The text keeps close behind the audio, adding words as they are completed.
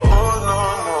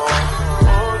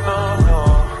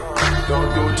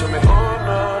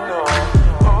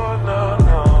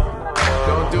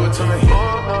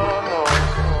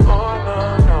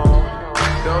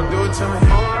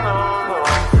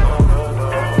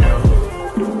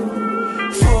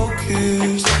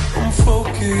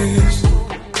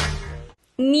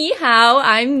hao.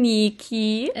 I'm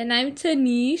Nikki. And I'm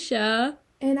Tanisha.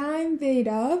 And I'm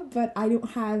Veda, but I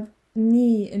don't have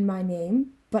knee in my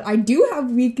name. But I do have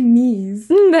weak knees.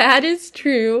 That is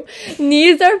true.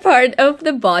 Knees are part of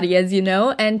the body, as you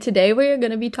know, and today we're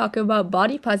going to be talking about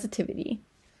body positivity.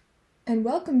 And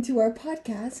welcome to our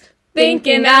podcast,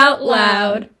 Thinking Out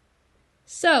Loud.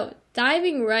 So,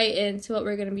 diving right into what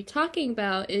we're going to be talking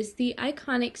about is the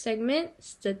iconic segment,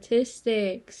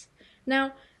 Statistics.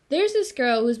 Now, there's this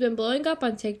girl who's been blowing up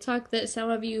on TikTok that some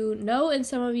of you know and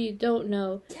some of you don't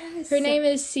know. Yes. Her name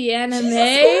is Sienna She's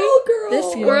May. a squirrel girl.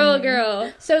 The squirrel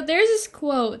girl. So there's this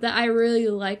quote that I really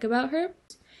like about her.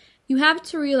 You have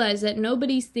to realize that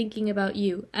nobody's thinking about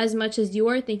you as much as you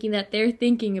are thinking that they're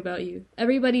thinking about you.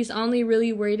 Everybody's only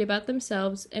really worried about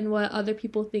themselves and what other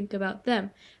people think about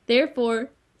them.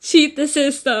 Therefore, cheat the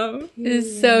system.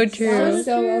 It's so true. That was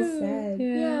so well said.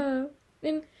 Yeah.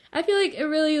 And I feel like it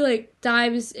really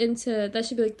dives into, that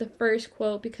should be the first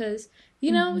quote, because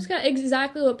it's got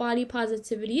exactly what body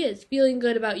positivity is. Feeling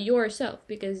good about yourself,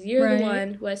 because you're the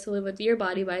one who has to live with your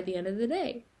body by the end of the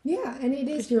day. Yeah, and it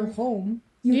is your home.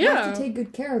 You have to take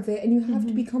good care of it, and you have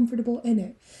to be comfortable in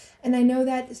it. And I know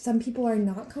that some people are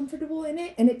not comfortable in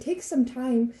it, and it takes some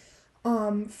time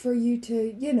for you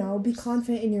to, be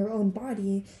confident in your own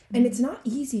body. And it's not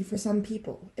easy for some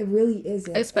people. It really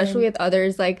isn't. Especially with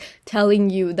others,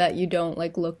 telling you that you don't,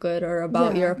 look good or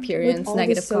about your appearance, with all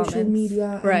negative this social comments.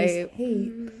 media and this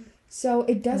hate. So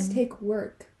it does take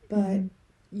work, but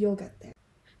you'll get there.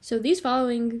 So these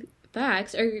following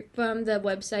facts are from the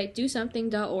website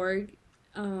dosomething.org.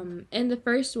 And the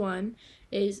first one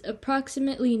is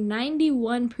approximately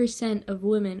 91% of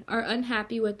women are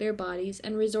unhappy with their bodies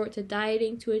and resort to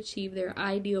dieting to achieve their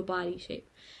ideal body shape.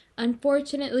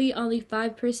 Unfortunately, only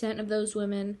 5% of those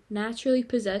women naturally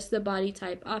possess the body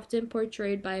type often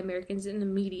portrayed by Americans in the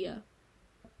media.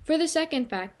 For the second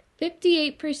fact,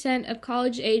 58% of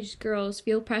college-aged girls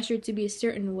feel pressured to be a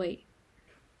certain weight.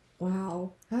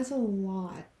 Wow, that's a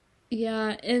lot.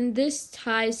 Yeah, and this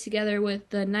ties together with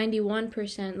the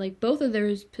 91%, both of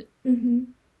those.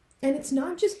 And it's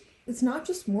not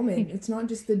just women. It's not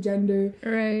just the gender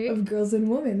of girls and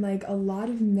women. A lot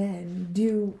of men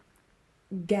do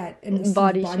get and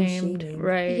body shamed, shamed,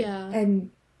 right? Yeah,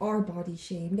 and are body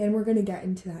shamed, and we're gonna get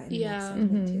into that in the next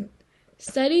segment too.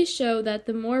 Studies show that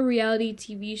the more reality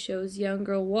TV shows a young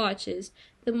girl watches,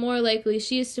 the more likely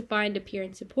she is to find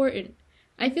appearance important.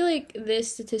 I feel like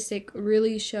this statistic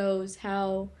really shows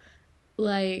how,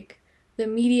 the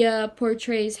media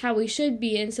portrays how we should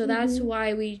be, and so that's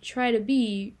why we try to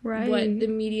be what the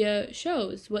media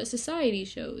shows, what society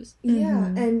shows. Yeah,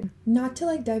 and not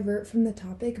to, divert from the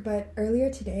topic, but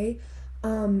earlier today,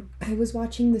 I was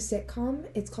watching the sitcom.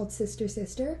 It's called Sister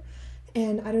Sister,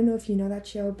 and I don't know if you know that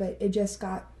show, but it just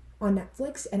got on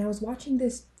Netflix, and I was watching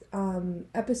this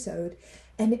episode,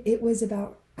 and it was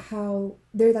about how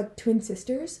they're twin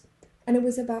sisters, and it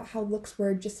was about how looks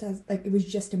were just as it was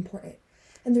just important,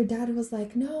 and their dad was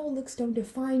like, no, looks don't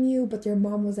define you, but their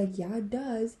mom was like, yeah, it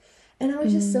does. And I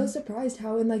was just so surprised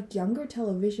how in younger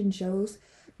television shows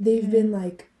they've been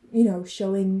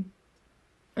showing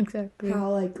exactly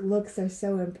how looks are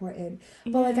so important,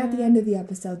 but at the end of the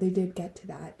episode they did get to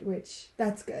that, which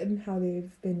that's good how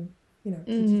they've been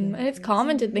teaching and it's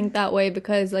common to think that way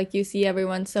because you see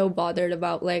everyone so bothered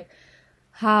about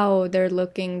how they're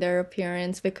looking, their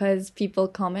appearance, because people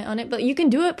comment on it. But you can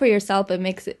do it for yourself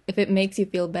if it makes you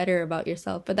feel better about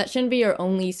yourself. But that shouldn't be your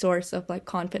only source of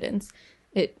confidence.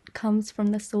 It comes from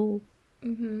the soul.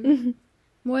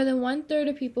 More than 1/3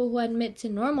 of people who admit to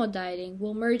normal dieting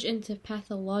will merge into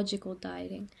pathological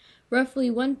dieting. Roughly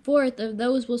 1/4 of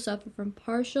those will suffer from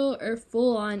partial or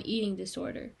full-on eating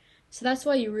disorder. So that's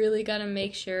why you really gotta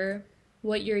make sure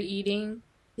what you're eating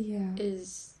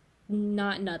is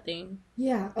not nothing.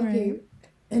 Yeah, okay. Right.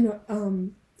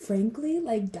 And frankly,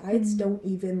 diets don't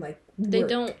even work. They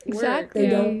don't work. Exactly. They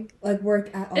don't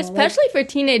work at all. Especially for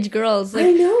teenage girls.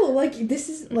 I know, this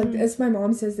is as my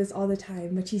mom says this all the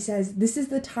time, but she says this is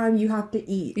the time you have to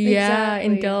eat. Yeah,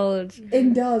 Exactly.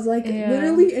 indulge.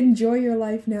 Literally enjoy your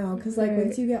life now, because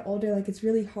once you get older, it's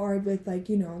really hard with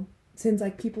since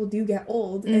people do get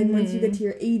old, and once you get to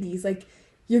your 80s,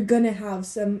 you're gonna have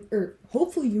some, or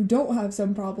hopefully you don't have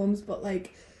some problems, but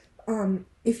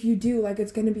if you do,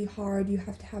 it's gonna be hard. You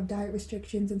have to have diet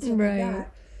restrictions and stuff like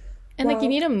that. And you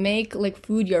need to make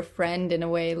food your friend in a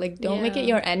way. Don't make it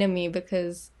your enemy,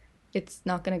 because it's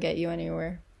not gonna get you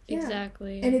anywhere. Yeah.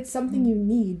 Exactly. And it's something you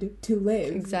need to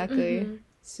live. Exactly.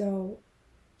 So,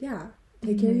 yeah,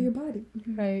 take care of your body.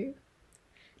 Right.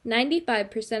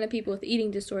 95% of people with eating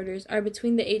disorders are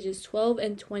between the ages 12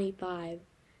 and 25.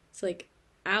 It's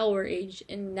our age,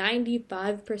 and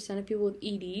 95% of people with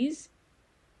EDs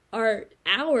are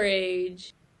our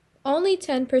age. Only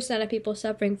 10% of people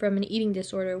suffering from an eating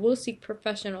disorder will seek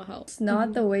professional help. It's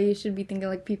not the way you should be thinking.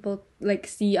 Like, people like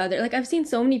see other, like, I've seen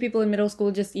so many people in middle school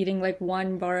just eating like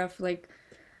one bar of like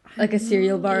a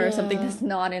cereal bar or something. Yeah. That's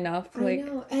not enough. Like, I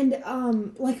know.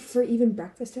 And like for even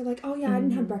breakfast, they're like, oh yeah, I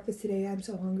didn't have breakfast today, I'm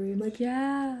so hungry. I'm like,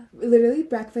 yeah, literally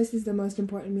breakfast is the most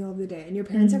important meal of the day, and your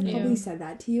parents have probably Yeah. said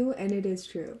that to you, and it is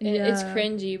true. It's Yeah.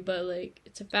 cringy, but like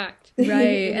it's a fact. right.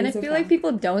 It And I is a feel like fact.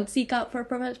 people don't seek out for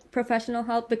professional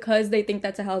help because they think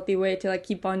that's a healthy way to like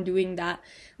keep on doing that,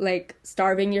 like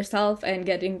starving yourself and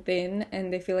getting thin,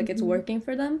 and they feel like it's working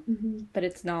for them, but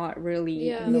it's not really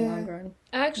Yeah. in the Yeah. long run.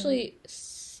 Actually,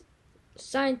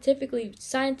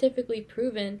 scientifically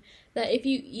proven that if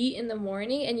you eat in the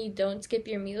morning and you don't skip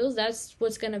your meals, that's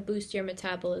what's gonna boost your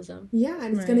metabolism. Yeah, and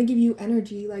it's Right. gonna give you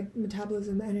energy, like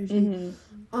metabolism energy.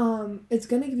 Mm-hmm. It's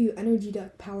gonna give you energy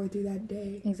to power through that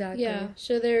day. Exactly. Yeah,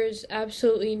 so there's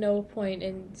absolutely no point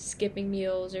in skipping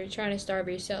meals or trying to starve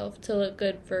yourself to look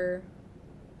good for.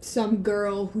 Some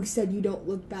girl who said you don't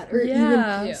look bad, or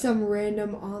Yeah. even some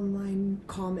random online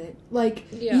comment. Like,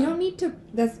 Yeah. you don't need to.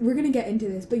 We're gonna get into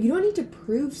this, but you don't need to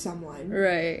prove someone.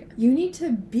 Right. You need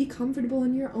to be comfortable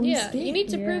in your own Yeah, skin. you need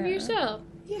to prove Yeah. yourself.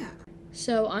 Yeah.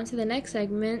 So on to the next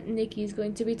segment, Nikki's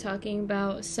going to be talking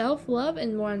about self-love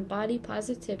and more on body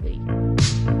positivity.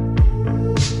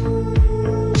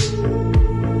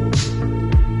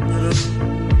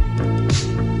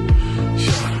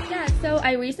 Yeah, so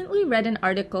I recently read an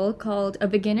article called A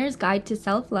Beginner's Guide to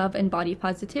Self-Love and Body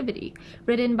Positivity,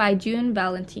 written by June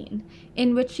Valentine,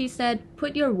 in which she said,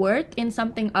 put your worth in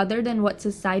something other than what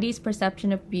society's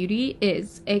perception of beauty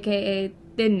is, aka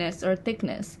thinness or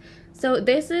thickness. So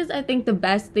this is, I think, the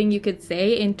best thing you could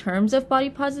say in terms of body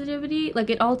positivity.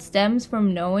 Like, it all stems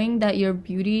from knowing that your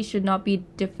beauty should not be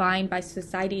defined by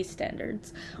society's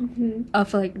standards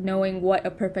of, like, knowing what a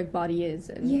perfect body is.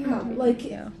 And Yeah, like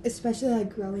yeah. especially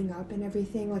like growing up and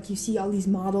everything, like you see all these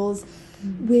models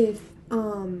with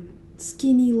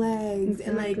skinny legs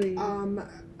Exactly. and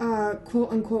like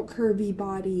quote unquote curvy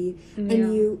body, Yeah.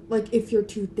 and you like if you're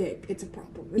too thick, it's a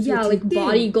problem. If Yeah, you're too like thin-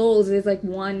 body goals is like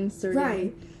one certain.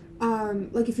 right.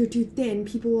 Like if you're too thin,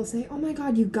 people will say, "Oh my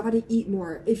God, you gotta eat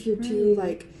more." If you're too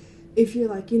Right. if you're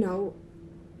like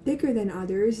thicker than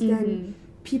others, then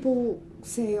people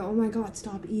say, "Oh my God,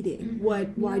 stop eating." Why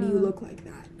do you Yeah. look like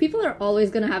that? People are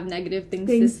always gonna have negative things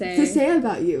To say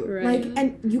about you. Right. Like,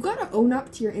 and you gotta own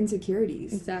up to your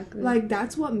insecurities. Exactly. Like,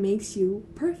 that's what makes you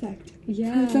perfect.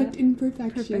 Yeah. Perfect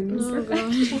imperfections. Oh,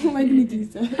 gosh. Like Nikki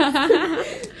said.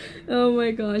 Oh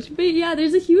my gosh. But yeah,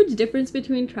 there's a huge difference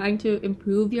between trying to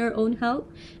improve your own health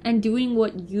and doing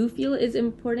what you feel is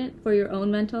important for your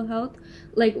own mental health,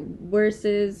 like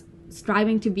versus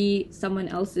striving to be someone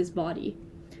else's body.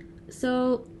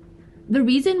 So the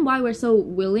reason why we're so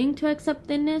willing to accept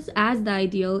thinness as the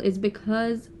ideal is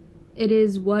because it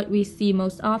is what we see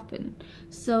most often.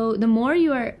 So the more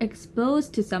you are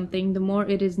exposed to something, the more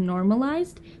it is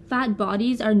normalized. Fat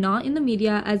bodies are not in the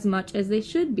media as much as they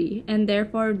should be, and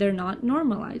therefore they're not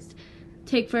normalized.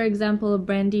 Take, for example,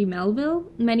 Brandy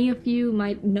Melville. Many of you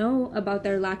might know about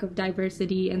their lack of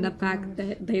diversity and the fact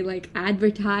that they like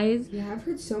advertise. Yeah, I've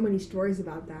heard so many stories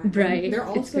about that. Right, And they're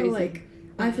it's also crazy. like,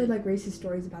 I've heard like racist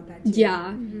stories about that too.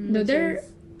 Yeah. No, Which they're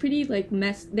is- pretty like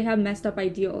they have messed up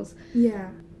ideals.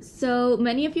 Yeah. So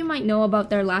many of you might know about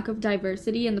their lack of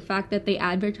diversity and the fact that they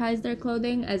advertise their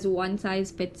clothing as one size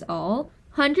fits all.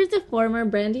 Hundreds of former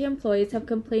Brandy employees have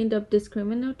complained of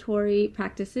discriminatory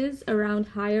practices around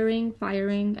hiring,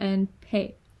 firing, and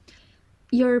pay.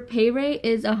 Your pay rate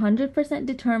is 100%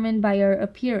 determined by your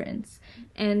appearance.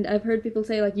 And I've heard people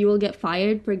say, like, you will get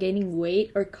fired for gaining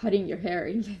weight or cutting your hair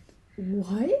even.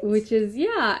 What? Which is,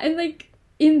 yeah, and like,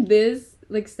 in this,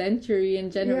 like, century and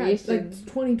generation. Yeah, like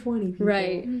 2020 people.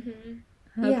 Right.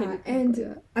 How Yeah, can you think and of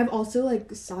that? I've also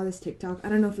like saw this TikTok. I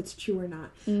don't know if it's true or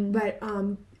not, Mm. but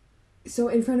so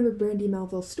in front of a Brandy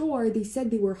Melville store, they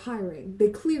said they were hiring. They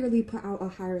clearly put out a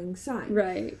hiring sign.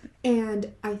 Right.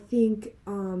 And I think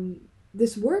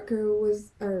this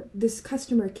this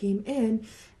customer came in,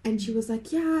 and she was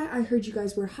like, "Yeah, I heard you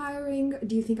guys were hiring.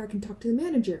 Do you think I can talk to the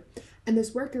manager?" And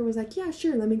this worker was like, "Yeah,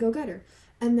 sure. Let me go get her."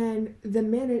 And then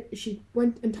she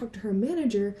went and talked to her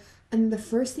manager, and the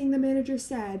first thing the manager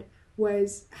said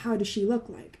was, "How does she look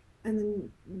like?" And then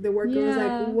the worker was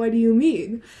Yeah. like, "What do you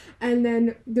mean?" And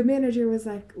then the manager was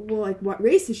like, "Well, like, what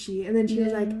race is she?" And then she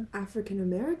was like, Yeah. "African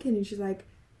American." And she's like,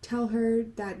 "Tell her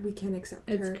that we can't accept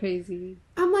It's her." crazy.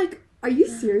 I'm like, "Are you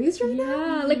serious right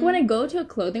now?" Yeah, like when I go to a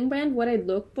clothing brand, what I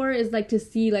look for is like to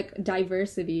see like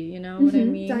diversity, you know what I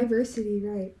mean? Diversity,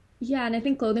 right. Yeah, and I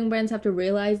think clothing brands have to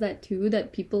realize that too,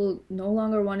 that people no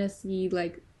longer want to see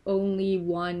like only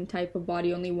one type of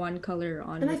body, only one color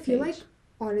on And the I feel page. like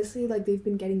honestly, like they've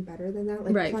been getting better than that,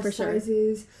 like Right, for plus sure.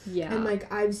 sizes, and Yeah.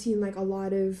 like I've seen like a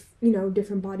lot of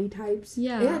different body types,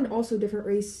 Yeah. and also different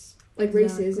races and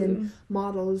Exactly.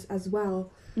 models as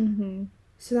well. Mm-hmm.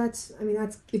 So that's, I mean,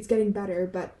 it's getting better,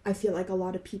 but I feel like a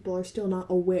lot of people are still not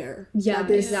aware Yeah, that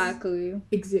this exactly.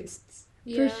 exists.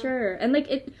 For sure. And like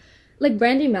it, like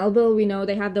Brandy Melville, we know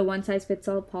they have the one size fits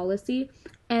all policy,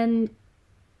 and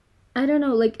I don't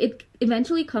know, like it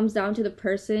eventually comes down to the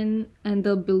person and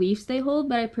the beliefs they hold,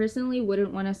 but I personally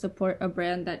wouldn't want to support a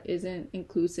brand that isn't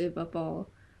inclusive of all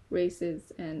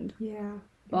races and Yeah.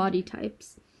 body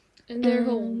types. And their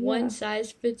whole Yeah. one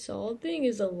size fits all thing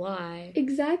is a lie.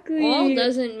 Exactly. All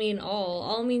doesn't mean all.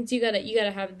 All means you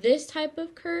gotta have this type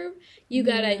of curve. You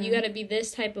gotta be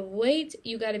this type of weight.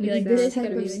 You gotta be like This this. You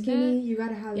type gotta be of like skinny, that. you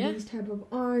gotta have Yeah. these type of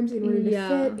arms in order to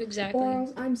Yeah. fit. Exactly. Or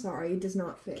else, I'm sorry, it does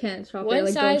not fit. Can't shop there. One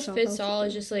Like, don't size shop fits all elsewhere.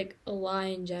 is just like a lie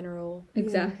in general.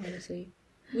 Exactly. Honestly,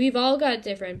 we've all got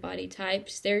different body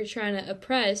types. They're trying to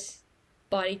oppress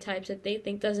body types that they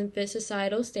think doesn't fit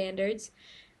societal standards,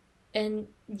 and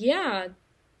yeah.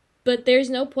 But there's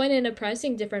no point in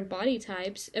oppressing different body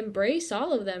types. Embrace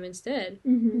all of them instead.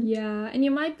 Mm-hmm. Yeah, and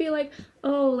you might be like,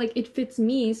 oh, like it fits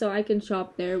me, so I can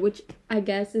shop there, which I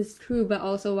guess is true, but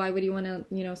also why would you want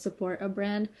to, support a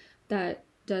brand that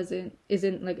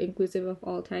isn't like inclusive of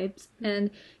all types? And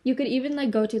you could even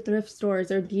like go to thrift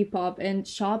stores or Depop and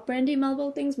shop Brandy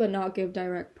Melville things, but not give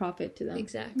direct profit to them.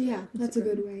 Exactly. Yeah, that's a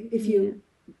good way if you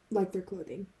like their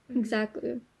clothing.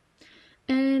 Exactly.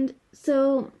 And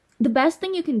so the best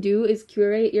thing you can do is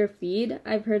curate your feed.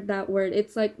 I've heard that word.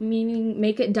 It's like meaning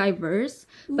make it diverse,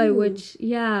 by Ooh. which,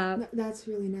 yeah, That's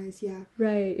really nice, yeah.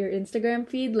 right, your Instagram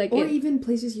feed, like Or even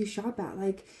places you shop at,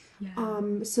 like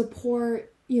yeah.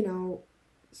 support,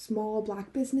 small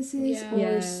black businesses Yeah. or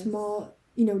Yes. small,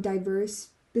 diverse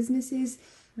businesses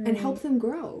and help Right. them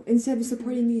grow instead of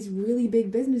supporting these really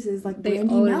big businesses like They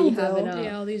Brandy already have Melville. enough.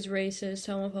 Yeah, all these racist,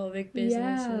 homophobic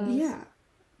businesses. Yeah.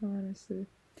 Honestly.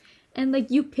 And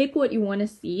like you pick what you want to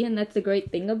see, and that's the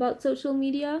great thing about social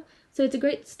media. So it's a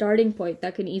great starting point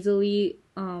that can easily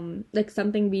like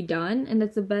something be done, and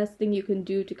that's the best thing you can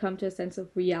do to come to a sense of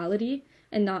reality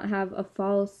and not have a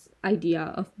false idea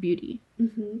of beauty.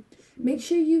 Mm-hmm. Make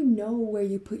sure you know where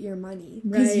you put your money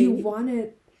because you Right. want to.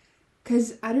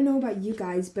 Because I don't know about you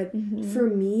guys, but for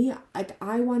me, like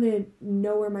I want to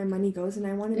know where my money goes, and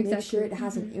I want to make sure it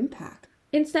has an impact.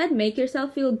 Instead, make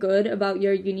yourself feel good about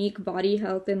your unique body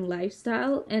health and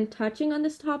lifestyle. And touching on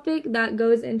this topic, that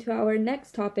goes into our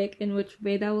next topic, in which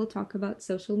Veda will talk about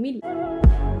social media.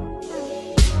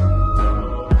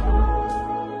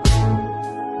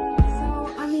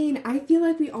 I feel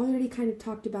like we already kind of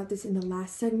talked about this in the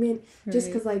last segment,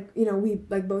 just because we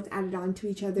like both added on to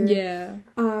each other. Yeah.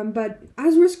 But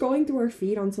as we're scrolling through our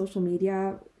feed on social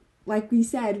media, like we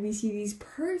said, we see these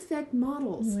perfect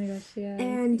models. Oh my gosh, yeah.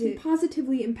 And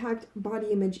positively impact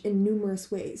body image in numerous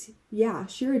ways. Yeah,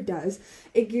 sure it does.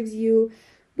 It gives you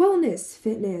wellness,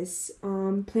 fitness,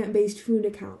 plant-based food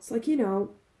accounts, like,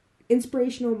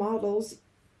 inspirational models,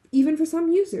 even for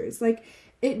some users. Like,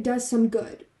 it does some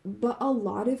good, but a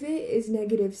lot of it is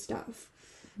negative stuff.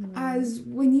 As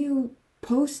when you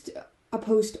post a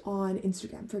post on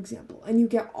Instagram, for example, and you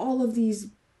get all of these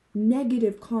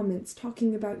negative comments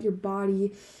talking about your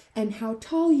body and how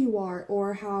tall you are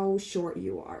or how short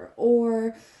you are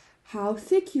or how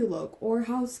thick you look or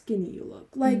how skinny you look.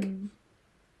 Like,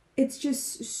 it's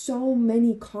just so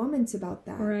many comments about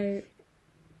that. Right.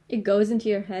 It goes into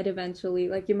your head eventually.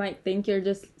 Like, you might think you're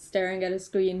just staring at a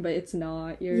screen, but it's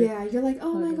not. You're like,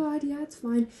 oh my god, yeah, it's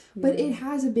fine. But it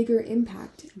has a bigger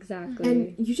impact. Exactly.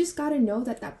 And you just gotta know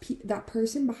that that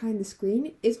person behind the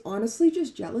screen is honestly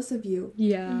just jealous of you.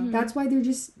 Yeah. That's why they're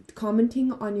just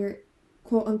commenting on your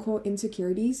quote-unquote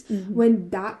insecurities when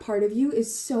that part of you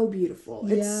is so beautiful.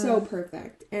 It's so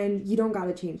perfect. And you don't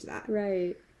gotta change that.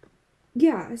 Right.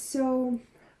 Yeah, so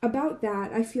about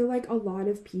that, I feel like a lot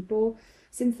of people,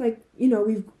 since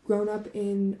we've grown up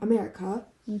in America,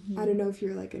 I don't know if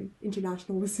you're like an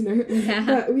international listener,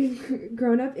 but we've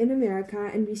grown up in America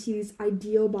and we see this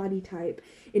ideal body type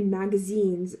in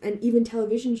magazines and even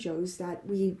television shows that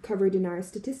we covered in our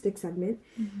statistics segment.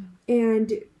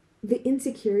 And the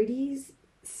insecurities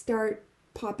start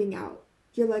popping out.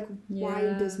 You're like, why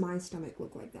does my stomach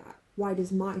look like that? Why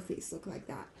does my face look like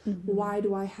that? Why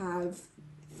do I have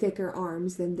thicker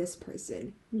arms than this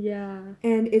person? Yeah.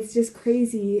 And it's just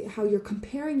crazy how you're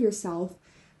comparing yourself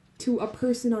to a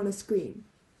person on a screen.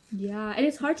 Yeah, and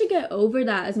it's hard to get over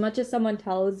that as much as someone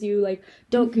tells you, like,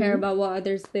 don't care about what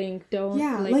others think, don't,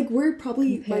 Yeah, like we're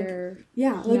probably compare.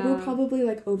 like we're Yeah. probably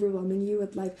like overwhelming you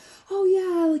with like, oh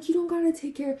yeah, like you don't gotta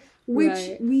take care, which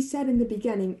Right. we said in the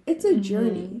beginning, it's a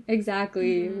journey.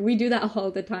 Exactly. Mhm. We do that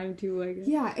all the time too, I guess.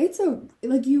 Yeah, it's a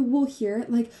like you will hear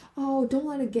it like, oh, don't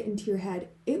let it get into your head.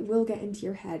 It will get into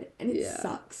your head, and it Yeah.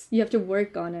 sucks. You have to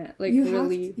work on it, like You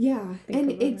really have to, yeah, think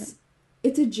and about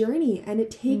it's a journey, and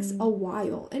it takes Mm. a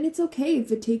while, and it's okay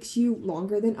if it takes you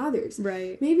longer than others. it.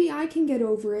 Right. Maybe I can get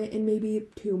over it in maybe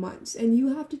 2 months, and you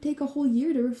have to take a whole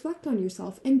year to reflect on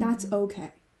yourself, and that's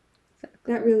okay.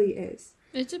 Exactly. That really is.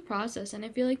 It's a process, and I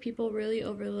feel like people really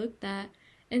overlook that,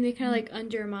 and they kind of like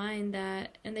undermine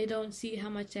that, and they don't see how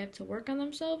much they have to work on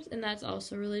themselves, and that's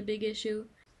also a really big issue.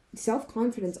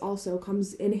 Self-confidence also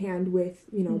comes in hand with,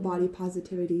 body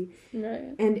positivity.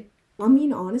 Right. And I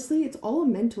mean, honestly, it's all a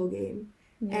mental game.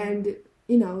 Yeah. And,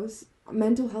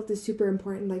 mental health is super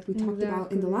important, like we talked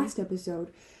about in the Exactly. last episode,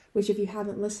 which if you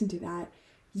haven't listened to that,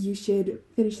 you should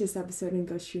finish this episode and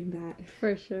go stream that.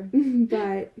 For sure.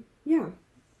 But, yeah.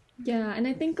 Yeah, and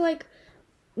I think like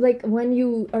when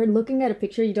you are looking at a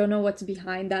picture, you don't know what's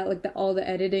behind that, like all the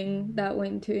editing that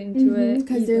went into it.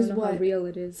 'Cause You there's don't know how real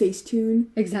it is. Facetune.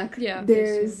 Exactly. Yeah.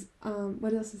 There's,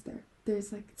 what else is there?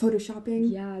 There's, like,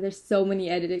 photoshopping. Yeah, there's so many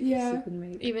edits Yeah. you can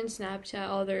make. Even Snapchat,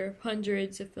 all their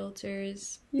hundreds of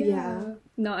filters. Yeah.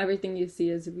 Not everything you see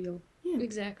is real. Yeah.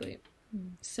 Exactly.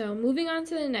 So moving on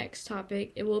to the next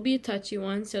topic, it will be a touchy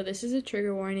one, so this is a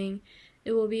trigger warning.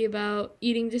 It will be about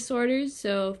eating disorders,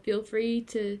 so feel free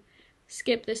to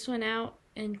skip this one out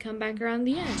and come back around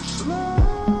the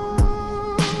end.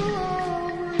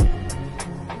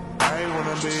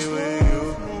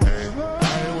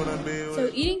 So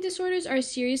eating disorders are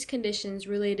serious conditions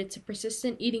related to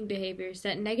persistent eating behaviors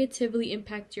that negatively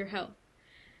impact your health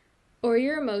or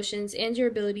your emotions and your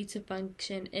ability to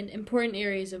function in important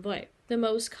areas of life. The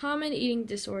most common eating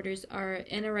disorders are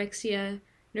anorexia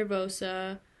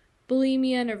nervosa,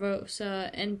 bulimia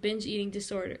nervosa, and binge eating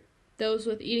disorder. Those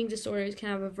with eating disorders can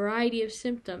have a variety of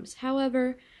symptoms.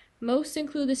 However, most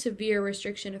include the severe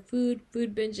restriction of food,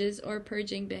 food binges, or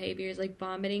purging behaviors like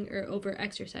vomiting or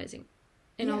over-exercising.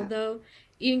 And Yeah. although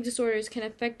eating disorders can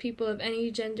affect people of any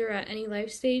gender at any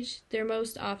life stage, they're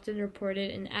most often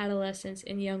reported in adolescents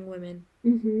and young women.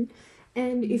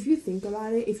 And if you think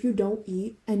about it, if you don't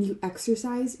eat and you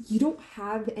exercise, you don't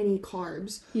have any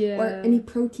carbs or any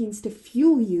proteins to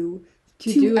fuel you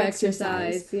to do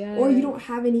exercise. exercise, yeah. Or you don't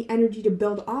have any energy to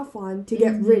build off on to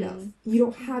get rid of. You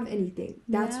don't have anything.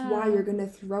 That's why you're going to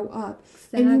throw up.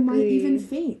 And you might even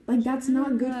faint. Like, that's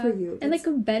not good for you. And like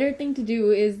a better thing to do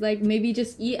is like maybe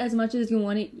just eat as much as you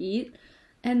want to eat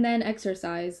and then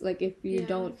exercise. Like if you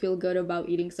don't feel good about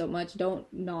eating so much, don't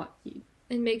not eat.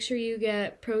 And make sure you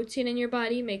get protein in your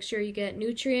body. Make sure you get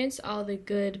nutrients, all the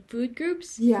good food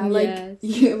groups. Yeah, like,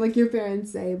 Yes. like your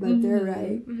parents say, but they're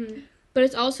right. But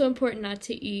it's also important not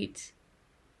to eat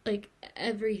like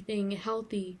everything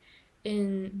healthy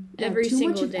in every too single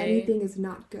much of day. anything is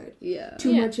not good. Yeah.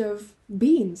 Too much of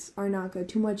beans are not good.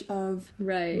 Too much of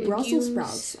Right. Brussels Legumes.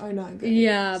 sprouts are not good.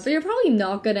 Yeah, but you're probably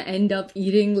not gonna end up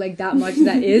eating like that much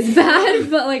that is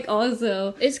bad, but like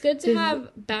also It's good to Just-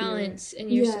 have balance in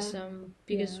your Yeah. system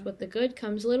because Yeah. with the good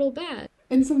comes a little bad.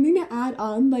 And something to add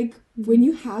on, like when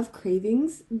you have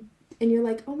cravings and you're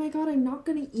like, oh my god, I'm not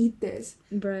gonna eat this.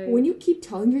 right. When you keep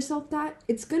telling yourself that,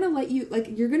 it's gonna let you,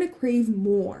 like, you're gonna crave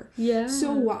more. Yeah.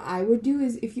 So what I would do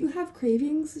is if you have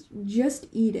cravings, just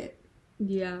eat it.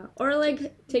 Yeah. Or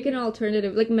like take an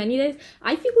alternative. Like many days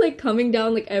I feel like coming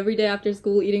down like every day after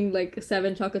school eating like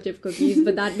 7 chocolate chip cookies,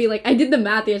 but that'd be like I did the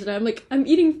math yesterday. I'm like I'm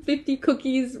eating 50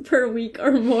 cookies per week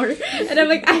or more. And I'm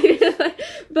like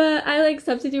but I like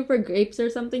substitute for grapes or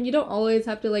something. You don't always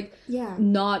have to like Yeah.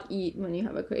 not eat when you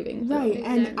have a craving. So. Right,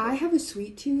 and Exactly. I have a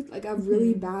sweet tooth, like a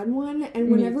really bad one, and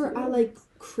whenever too. I like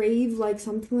crave like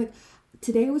something, like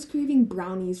today I was craving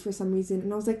brownies for some reason,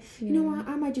 and I was like, you know what,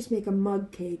 I might just make a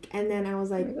mug cake, and then I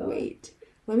was like, God. wait,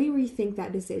 let me rethink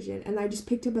that decision, and I just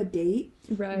picked up a date.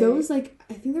 Right. Those, like,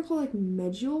 I think they're called like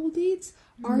medjool dates,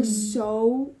 are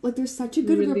so, like, they're such a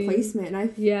good Really? replacement,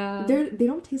 and Yeah. they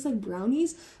don't taste like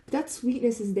brownies, but that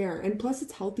sweetness is there, and plus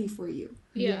it's healthy for you.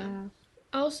 Yeah.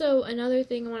 Also, another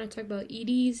thing I want to talk about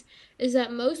EDs is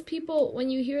that most people,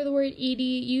 when you hear the word ED,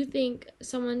 you think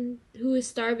someone who is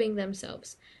starving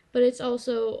themselves. But it's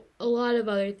also a lot of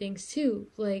other things too,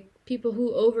 like people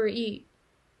who overeat.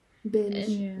 Binge.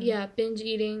 And, binge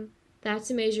eating.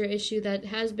 That's a major issue that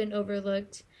has been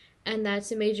overlooked. And that's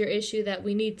a major issue that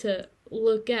we need to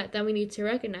look at, that we need to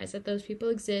recognize that those people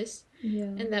exist Yeah.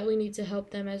 and that we need to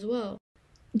help them as well.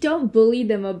 Don't bully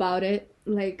them about it.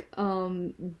 Like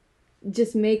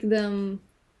just make them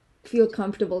feel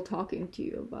comfortable talking to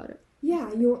you about it.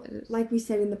 Yeah, like we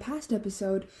said in the past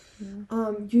episode,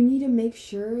 Yeah. you need to make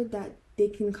sure that they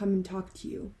can come and talk to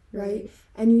you, right?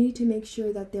 And you need to make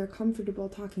sure that they're comfortable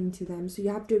talking to them. So you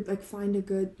have to like find a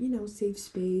good, safe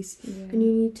space, and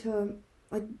you need to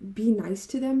like be nice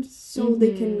to them so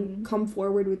they can come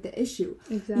forward with the issue.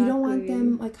 Exactly. You don't want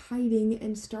them like hiding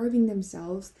and starving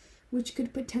themselves, which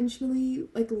could potentially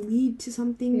like lead to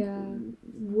something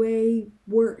way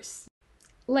worse.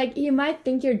 Like, you might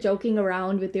think you're joking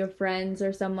around with your friends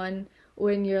or someone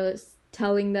when you're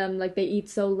telling them, like, they eat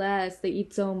so less, they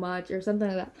eat so much, or something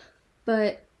like that.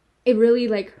 But it really,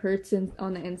 like, hurts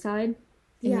on the inside.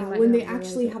 Yeah, when they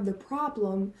actually have the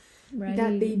problem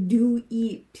that they do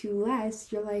eat too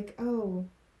less, you're like, oh.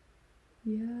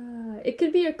 Yeah. It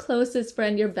could be your closest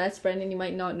friend, your best friend, and you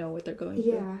might not know what they're going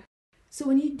through. Yeah. So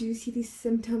when you do see these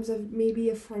symptoms of maybe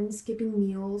a friend skipping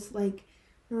meals, like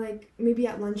maybe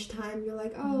at lunchtime you're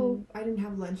like, oh, I didn't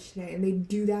have lunch today, and they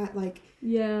do that like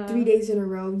 3 days in a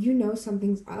row,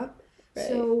 something's up. Right.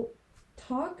 So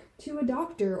talk to a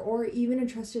doctor or even a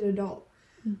trusted adult.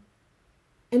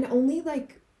 And only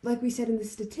like we said in the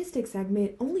statistics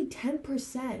segment, only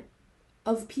 10%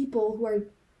 of people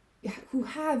who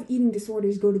have eating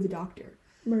disorders go to the doctor.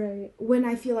 Right. When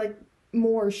I feel like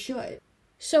more should.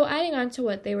 So adding on to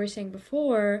what they were saying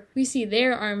before, we see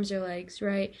their arms or legs,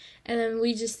 right? And then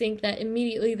we just think that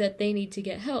immediately that they need to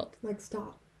get help. Like,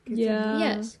 stop. Yeah.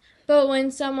 Yes. But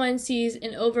when someone sees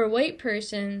an overweight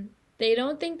person, they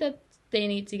don't think that they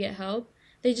need to get help.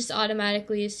 They just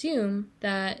automatically assume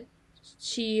that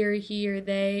she or he or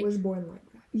they was born like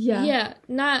that. Yeah. Yeah.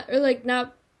 Not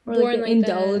born like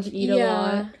indulge, that. Eat a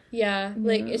lot. Yeah.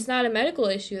 Like, it's not a medical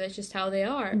issue. That's just how they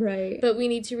are. Right. But we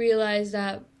need to realize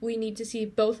that we need to see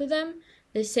both of them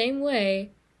the same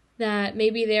way, that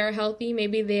maybe they are healthy,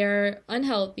 maybe they are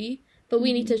unhealthy, but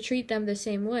we need to treat them the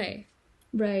same way.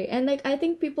 Right. And, like, I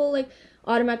think people, like,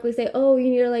 automatically say, oh, you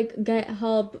need to, like, get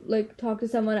help, like, talk to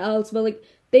someone else. But, like,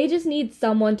 they just need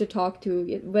someone to talk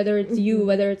to, whether it's you,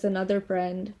 whether it's another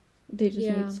friend. They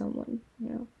just need someone,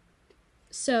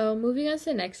 So, moving on to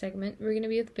the next segment, we're going to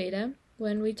be with Beta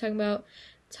when we talk about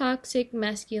toxic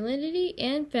masculinity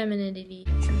and femininity.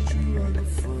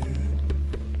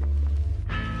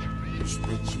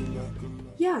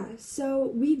 Yeah, so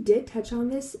we did touch on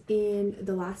this in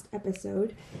the last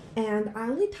episode, and I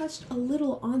only touched a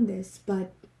little on this,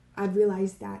 but I've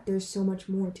realized that there's so much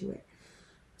more to it.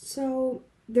 So,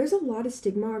 there's a lot of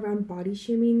stigma around body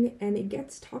shaming, and it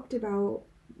gets talked about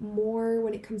more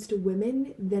when it comes to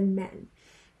women than men.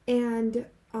 And,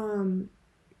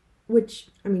 which,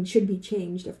 I mean, should be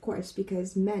changed, of course,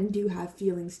 because men do have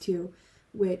feelings too,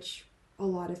 which a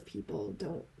lot of people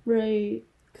don't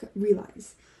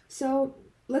realize. So,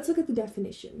 let's look at the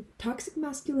definition. Toxic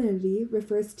masculinity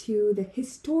refers to the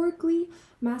historically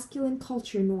masculine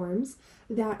culture norms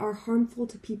that are harmful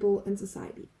to people and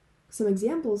society. Some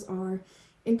examples are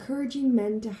encouraging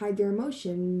men to hide their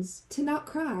emotions, to not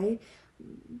cry,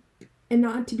 and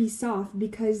not to be soft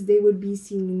because they would be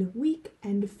seen weak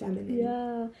and feminine.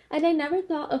 Yeah. And I never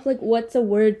thought of, like, what's a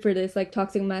word for this, like,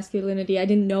 toxic masculinity. I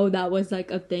didn't know that was,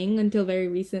 like, a thing until very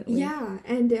recently. Yeah,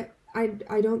 and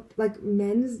I don't, like,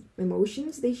 men's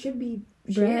emotions, they should be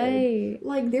shared. Right.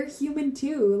 Like, they're human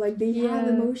too. Like, they have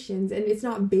emotions, and it's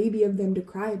not baby of them to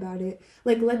cry about it.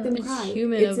 Like, let them cry. It's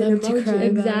human of them to cry about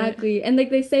exactly. And, like,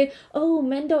 they say, oh,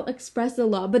 men don't express a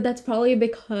lot, but that's probably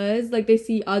because, like, they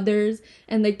see others,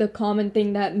 and, like, the common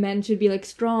thing that men should be, like,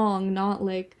 strong, not,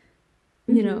 like,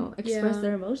 you know, express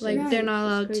their emotions. Like, they're not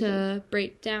allowed to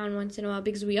break down once in a while,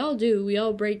 because we all do. We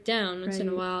all break down once in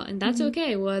a while, and that's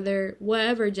okay,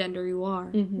 whatever gender you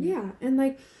are. Yeah, and,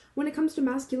 like, when it comes to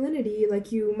masculinity,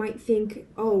 like, you might think,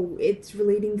 oh, it's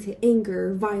relating to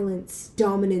anger, violence,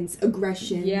 dominance,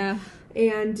 aggression. Yeah.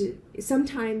 And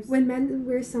sometimes when men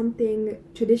wear something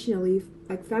traditionally,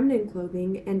 like feminine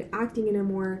clothing, and acting in a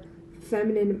more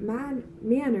feminine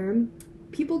manner,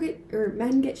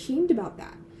 men get shamed about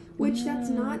that. Which that's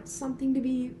not something to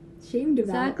be shamed about.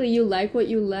 Exactly, you like what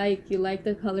you like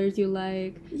the colors you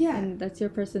like. Yeah. And that's your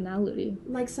personality.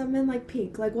 Like, some men like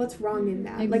pink. Like, what's wrong in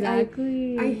that?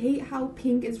 Exactly. Like, I hate how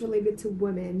pink is related to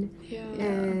women. Yeah.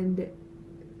 And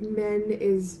men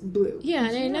is blue. Yeah,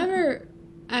 and I never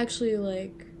actually,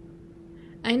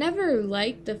 I never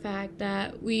liked the fact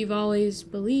that we've always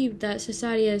believed that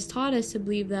society has taught us to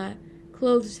believe that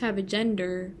clothes have a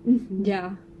gender.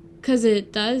 Yeah. Because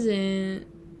it doesn't.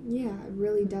 Yeah, it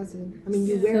really doesn't. I mean,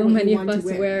 you wear so what many you of want us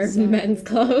to wear men's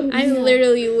clothes. I'm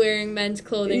literally wearing men's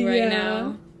clothing right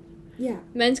now. Yeah.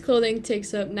 Men's clothing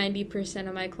takes up 90%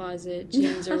 of my closet,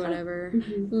 jeans or whatever.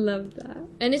 Love that.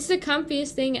 And it's the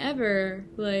comfiest thing ever.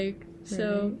 Like,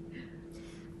 so.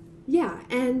 Yeah,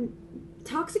 and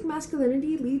toxic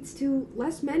masculinity leads to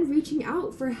less men reaching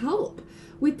out for help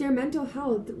with their mental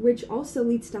health, which also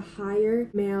leads to higher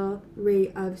male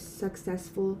rate of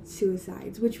successful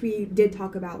suicides, which we did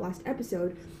talk about last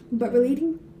episode. But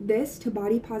relating this to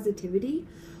body positivity,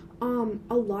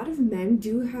 a lot of men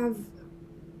do have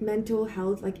mental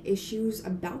health like issues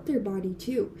about their body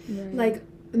too. Right. Like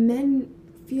men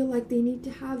feel like they need to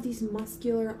have these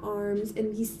muscular arms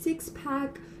and these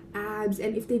six-pack abs,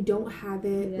 and if they don't have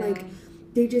it, like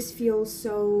they just feel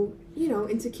so, you know,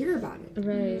 insecure about it.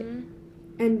 Right.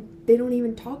 And they don't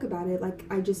even talk about it. Like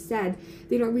I just said,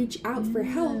 they don't reach out for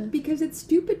help because it's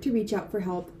stupid to reach out for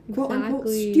help, quote unquote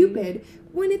stupid,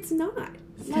 when it's not.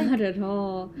 It's Like, not at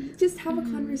all. just have a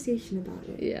conversation about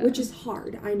it, which is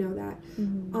hard. I know that.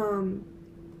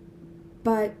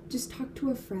 But just talk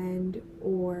to a friend,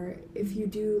 or if you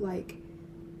do, like,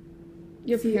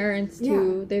 your parents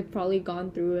too, they've probably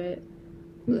gone through it,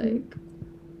 like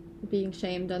being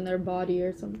shamed on their body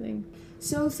or something.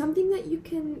 So something that you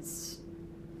can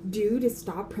do to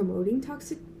stop promoting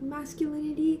toxic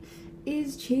masculinity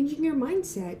is changing your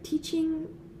mindset, teaching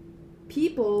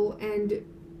people, and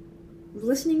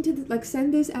listening to like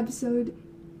send this episode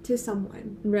to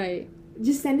someone. Right.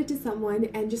 Just send it to someone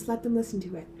and just let them listen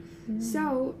to it.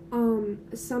 So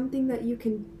something that you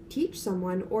can teach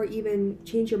someone or even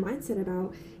change your mindset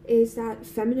about is that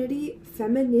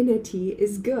femininity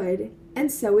is good, and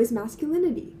so is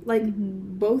masculinity. Like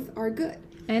both are good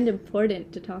and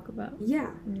important to talk about. Yeah.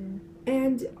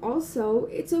 And also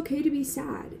it's okay to be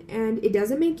sad, and it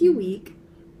doesn't make you weak,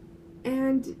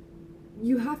 and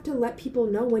you have to let people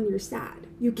know when you're sad.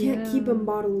 You can't keep them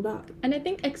bottled up. And I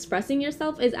think expressing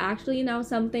yourself is actually now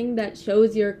something that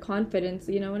shows your confidence,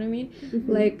 you know what I mean?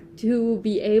 Like, to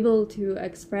be able to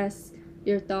express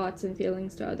your thoughts and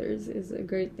feelings to others is a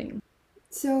great thing.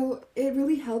 So it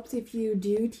really helps if you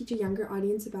do teach a younger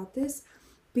audience about this,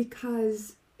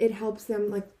 because it helps them,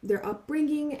 like, their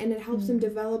upbringing, and it helps them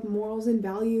develop morals and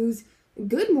values,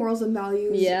 good morals and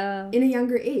values in a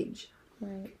younger age.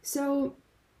 Right. So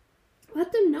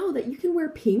let them know that you can wear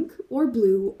pink or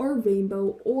blue or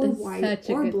rainbow or white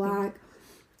or black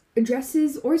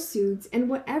dresses or suits and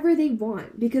whatever they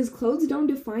want, because clothes don't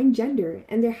define gender,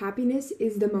 and their happiness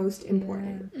is the most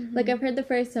important. Like, I've heard the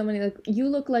phrase so many, like, you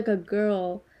look like a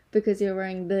girl because you're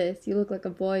wearing this, you look like a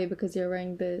boy because you're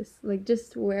wearing this. Like,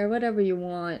 just wear whatever you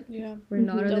want. We're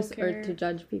not on this earth to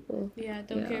judge people.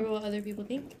 Don't care about what other people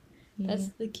think. That's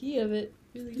the key of it,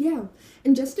 really. Yeah,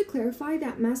 and just to clarify,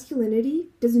 that masculinity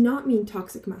does not mean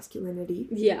toxic masculinity.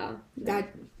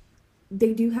 That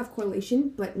they do have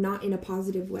correlation, but not in a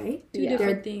positive way. Two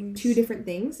different things. Two different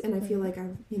things, and I feel like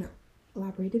I've,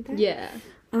 elaborated that.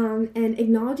 And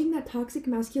acknowledging that toxic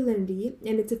masculinity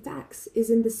and its effects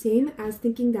isn't the same as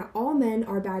thinking that all men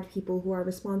are bad people who are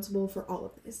responsible for all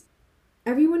of this.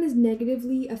 Everyone is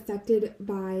negatively affected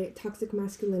by toxic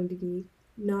masculinity,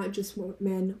 not just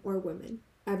men or women.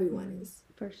 Everyone is.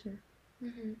 For sure.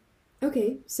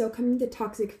 Okay, so coming to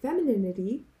toxic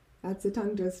femininity, that's a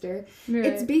tongue twister. Right.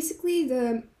 It's basically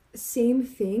the same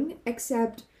thing,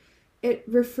 except it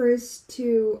refers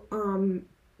to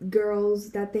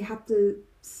girls that they have to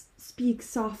speak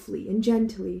softly and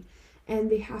gently,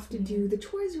 and they have to do the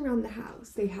chores around the house.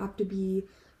 They have to be,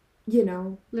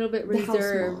 a little bit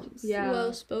reserved.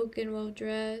 Well spoken, well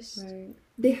dressed. Right.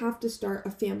 They have to start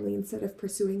a family instead of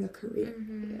pursuing a career.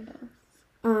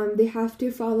 They have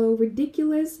to follow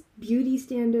ridiculous beauty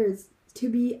standards to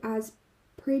be as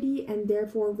pretty and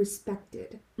therefore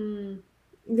respected.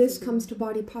 This comes to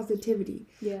body positivity.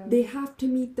 They have to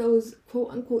meet those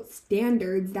quote-unquote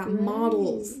standards that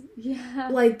models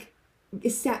like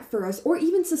is set for us, or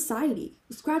even society.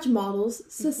 Scratch models,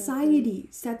 society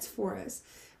sets for us,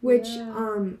 which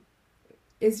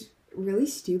is really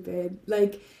stupid.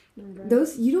 Like,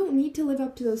 those, you don't need to live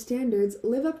up to those standards.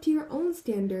 Live up to your own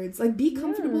standards. Like, be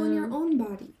comfortable in your own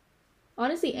body.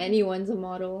 Honestly, anyone's a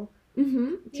model.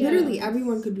 Literally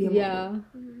everyone could be a model.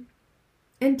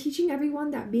 And teaching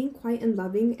everyone that being quiet and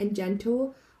loving and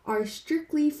gentle are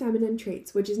strictly feminine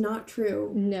traits, which is not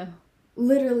true. No.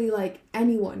 Literally, like,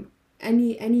 anyone,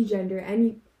 any gender,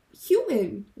 any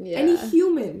human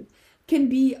can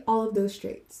be all of those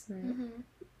traits.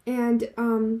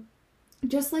 And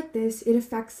just like this, it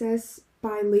affects us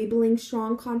by labeling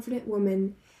strong, confident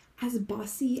women as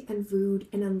bossy and rude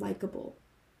and unlikable.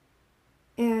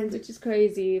 And which is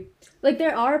crazy. Like,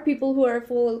 there are people who are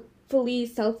fully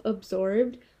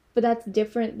self-absorbed, but that's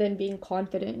different than being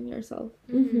confident in yourself.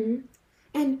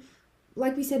 And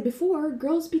like we said before,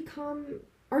 girls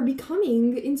are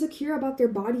becoming insecure about their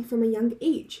body from a young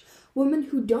age. Women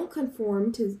who don't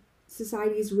conform to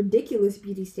society's ridiculous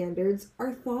beauty standards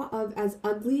are thought of as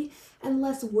ugly and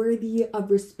less worthy of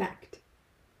respect.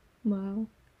 Wow.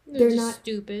 They're They're just not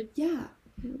stupid. Yeah.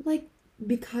 Like,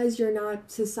 because you're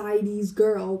not society's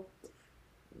girl,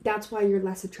 that's why you're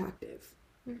less attractive.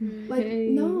 Like, Hey.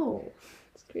 no.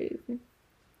 It's crazy.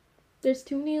 There's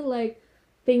too many like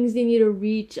things you need to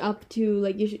reach up to.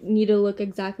 Like need to look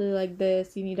exactly like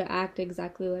this. You need to act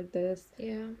exactly like this.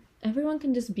 Yeah. Everyone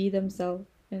can just be themselves,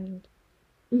 and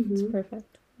it's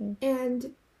perfect. Yeah.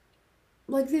 And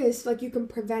like this, like, you can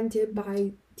prevent it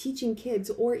by teaching kids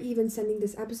or even sending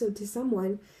this episode to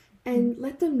someone and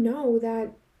let them know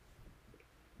that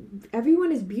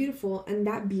everyone is beautiful and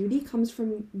that beauty comes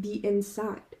from the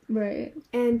inside. Right.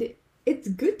 And it's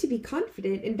good to be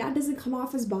confident, and that doesn't come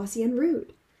off as bossy and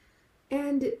rude.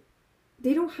 And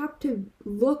they don't have to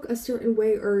look a certain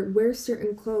way or wear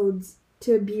certain clothes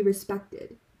to be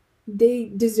respected. They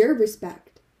deserve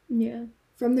respect. Yeah.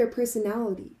 From their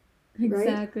personality. Right?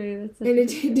 Exactly. That's And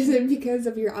it isn't because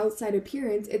of your outside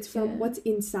appearance, it's from what's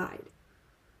inside.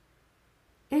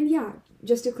 And yeah,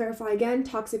 just to clarify again,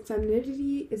 toxic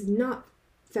femininity is not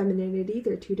femininity.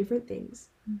 They're two different things.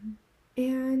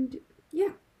 And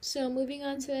yeah. So moving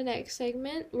on to the next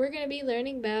segment, we're going to be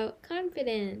learning about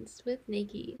confidence with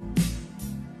Nikki.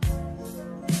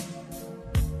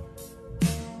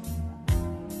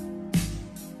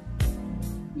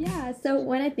 Yeah, so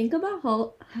when I think about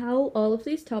how all of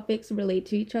these topics relate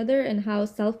to each other and how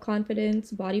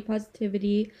self-confidence, body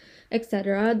positivity,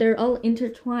 etc., they're all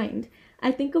intertwined.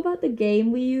 I think about the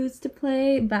game we used to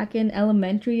play back in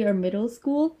elementary or middle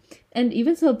school, and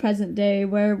even so present day,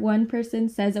 where one person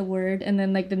says a word and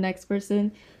then like the next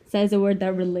person says a word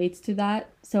that relates to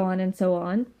that, so on and so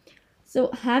on.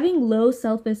 So having low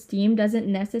self-esteem doesn't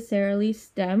necessarily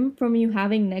stem from you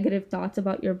having negative thoughts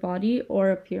about your body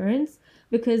or appearance,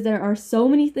 because there are so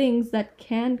many things that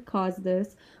can cause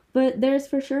this, but there's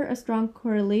for sure a strong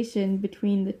correlation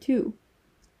between the two.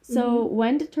 So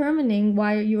when determining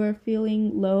why you are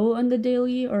feeling low on the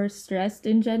daily or stressed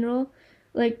in general,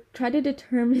 like try to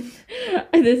determine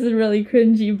this is really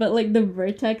cringy, but like the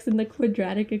vertex in the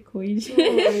quadratic equation.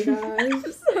 Oh my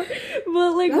gosh.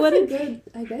 But like that's what a good,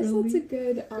 I guess that's a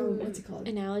good what's it called?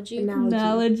 Analogy.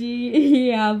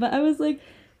 Yeah, but I was like,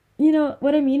 you know,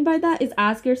 what I mean by that is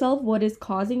ask yourself what is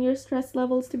causing your stress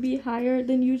levels to be higher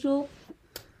than usual,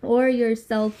 or your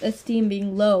self-esteem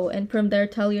being low, and from there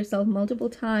tell yourself multiple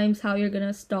times how you're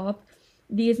gonna stop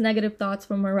these negative thoughts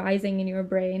from arising in your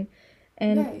brain.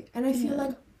 And right. And I feel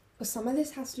like some of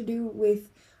this has to do with,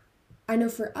 I know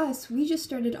for us, we just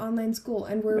started online school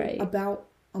and we're about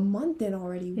a month in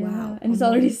already. Wow. And it's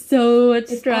already so much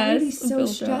stress. It's already so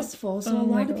stressful. Up. So a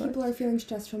lot of people are feeling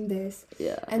stressed from this.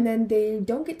 Yeah. And then they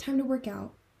don't get time to work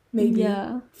out. Maybe.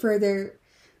 To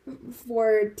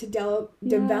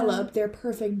develop their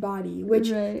perfect body, which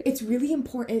it's really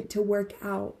important to work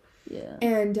out. Yeah.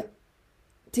 And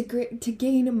to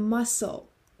gain muscle.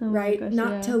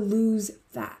 Not to lose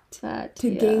fat, to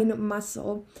gain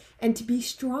muscle and to be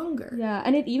stronger. Yeah,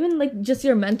 and it even like just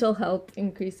your mental health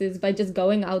increases by just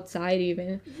going outside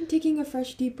even taking a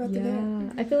fresh deep breath of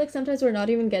air. I feel like sometimes we're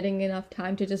not even getting enough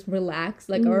time to just relax,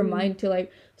 like our mind to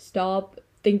like stop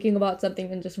thinking about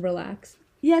something and just relax.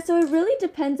 Yeah, so it really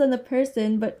depends on the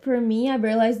person, but for me, I've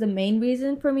realized the main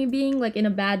reason for me being like in a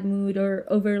bad mood or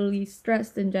overly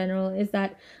stressed in general is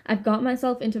that I've got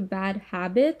myself into bad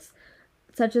habits,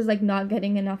 such as like not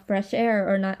getting enough fresh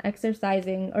air or not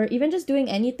exercising or even just doing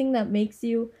anything that makes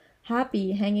you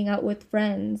happy, hanging out with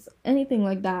friends, anything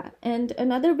like that. And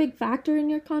another big factor in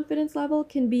your confidence level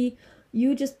can be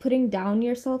you just putting down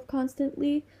yourself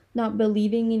constantly, not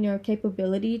believing in your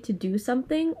capability to do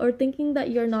something, or thinking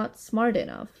that you're not smart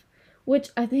enough, which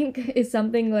I think is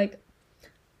something like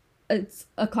it's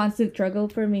a constant struggle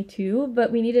for me too. But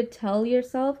we need to tell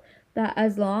yourself that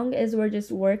as long as we're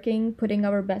just working, putting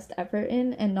our best effort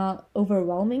in and not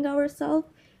overwhelming ourselves,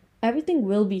 everything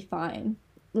will be fine.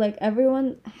 Like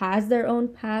everyone has their own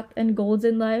path and goals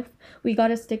in life. We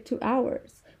gotta stick to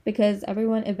ours because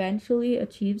everyone eventually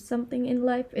achieves something in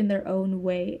life in their own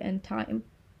way and time.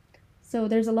 So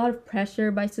there's a lot of pressure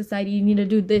by society. You need to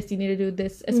do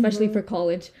this, especially for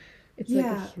college. It's like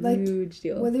a huge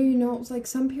deal. Whether you know, it's like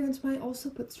some parents might also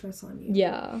put stress on you.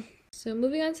 Yeah. So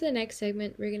moving on to the next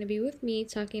segment, we're going to be with me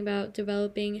talking about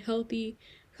developing healthy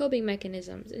coping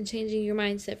mechanisms and changing your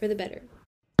mindset for the better.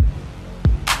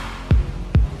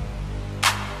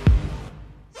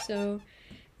 So,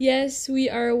 yes, we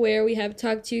are aware we have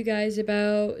talked to you guys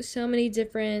about so many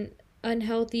different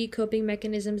unhealthy coping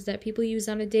mechanisms that people use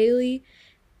on a daily.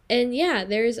 And yeah,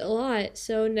 there's a lot.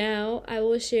 So now I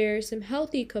will share some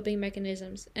healthy coping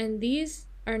mechanisms. And these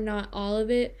are not all of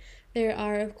it. There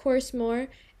are, of course, more.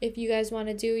 If you guys want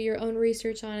to do your own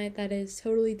research on it, that is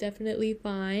totally, definitely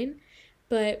fine.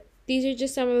 But these are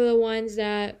just some of the ones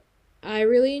that I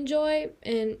really enjoy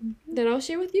and that I'll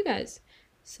share with you guys.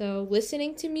 So,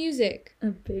 listening to music. A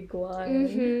big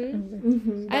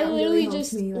one. I That literally helps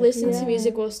just me, like, listen to yeah.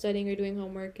 music while studying or doing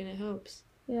homework, and it helps.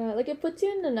 Yeah, like it puts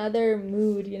you in another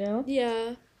mood, you know?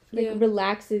 Yeah. Like Yeah.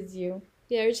 relaxes you.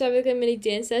 Yeah, or just have like a mini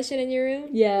dance session in your room.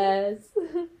 Yes.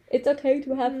 It's okay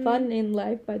to have fun in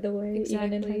life, by the way,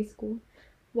 even in high Exactly. school.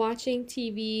 Watching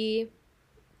TV,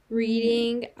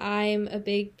 reading. I'm a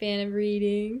big fan of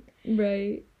reading.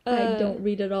 Right. I don't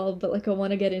read at all, but like I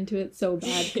want to get into it so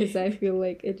bad because I feel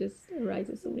like it just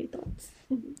arises so many thoughts.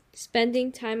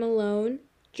 Spending time alone,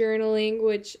 journaling,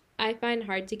 which I find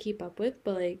hard to keep up with,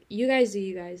 but like you guys do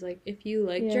you guys. Like if you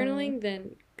like Yeah. journaling,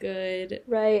 then good.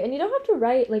 Right, and you don't have to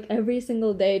write like every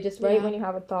single day, just write Yeah. when you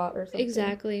have a thought or something.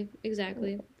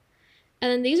 Exactly.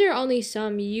 And then these are only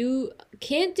some. You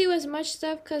can't do as much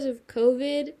stuff because of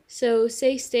COVID, so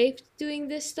stay safe doing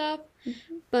this stuff.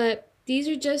 But these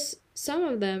are just some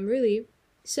of them, really.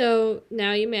 So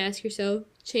now you may ask yourself,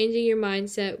 changing your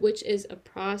mindset, which is a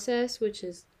process, which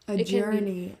is A it can be-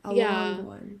 journey, a yeah. long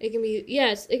one. it can be,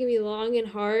 yes, it can be long and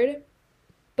hard.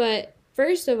 But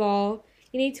first of all,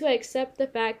 you need to accept the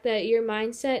fact that your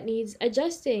mindset needs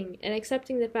adjusting and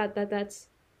accepting the fact that that's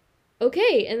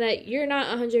okay and that you're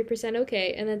not 100%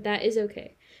 okay and that that is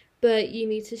okay. But you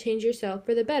need to change yourself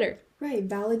for the better. Right,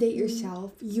 validate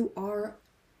yourself. You are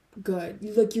good.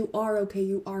 Look, you are okay.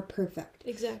 You are perfect.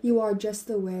 Exactly. You are just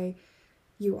the way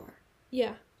you are.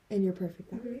 Yeah. And you're perfect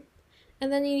that way.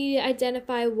 And then you need to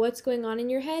identify what's going on in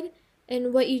your head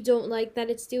and what you don't like that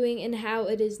it's doing and how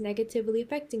it is negatively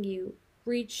affecting you.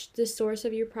 Reach the source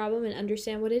of your problem and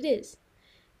understand what it is.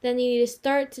 Then you need to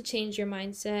start to change your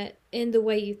mindset and the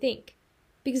way you think.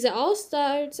 Because it all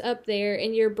starts up there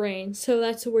in your brain, so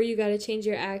that's where you got to change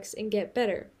your acts and get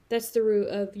better. That's the root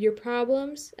of your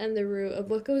problems and the root of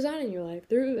what goes on in your life,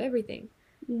 the root of everything.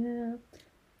 Yeah.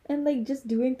 And like just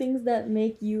doing things that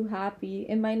make you happy.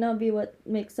 It might not be what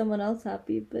makes someone else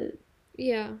happy, but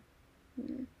Yeah.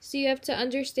 So you have to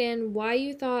understand why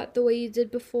you thought the way you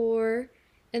did before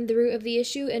and the root of the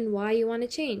issue and why you want to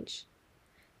change.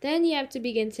 Then you have to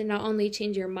begin to not only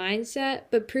change your mindset,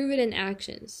 but prove it in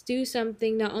actions. Do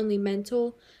something not only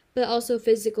mental, but also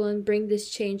physical and bring this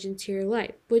change into your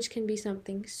life, which can be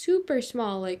something super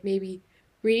small, like maybe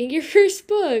reading your first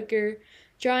book or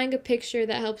drawing a picture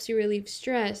that helps you relieve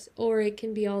stress, or it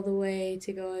can be all the way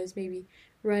to go as maybe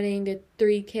running a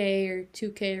 3K or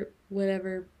 2K or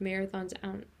whatever marathons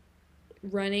out,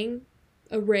 running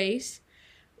a race.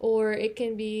 Or it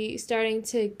can be starting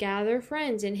to gather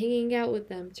friends and hanging out with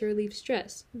them to relieve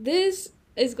stress. This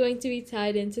is going to be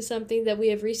tied into something that we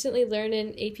have recently learned in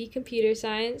AP Computer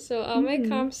Science. So all my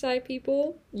comp sci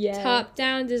people, yeah.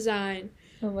 top-down design.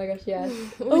 Oh my gosh, yes.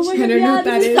 Oh I don't know what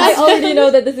that is. I already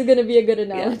know that this is gonna be a good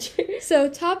analogy. So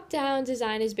top-down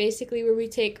design is basically where we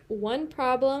take one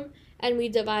problem and we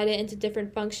divide it into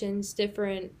different functions,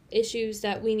 different issues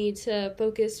that we need to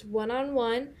focus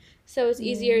one-on-one. So it's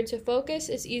easier to focus,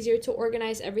 it's easier to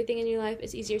organize everything in your life,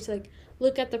 it's easier to like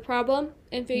look at the problem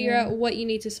and figure out what you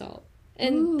need to solve.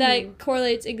 And that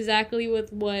correlates exactly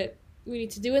with what we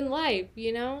need to do in life,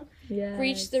 you know? Yeah.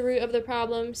 Reach the root of the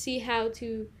problem, see how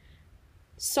to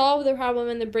solve the problem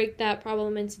and then break that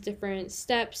problem into different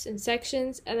steps and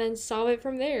sections and then solve it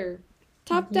from there.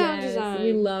 Top-down design.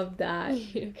 We love that.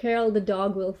 Carol the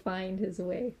dog will find his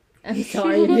way. I'm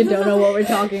sorry if you don't know what we're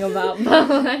talking about, but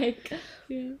like...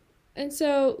 Yeah. And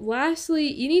so, lastly,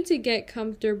 you need to get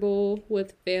comfortable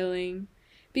with failing.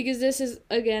 Because this is,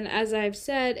 again, as I've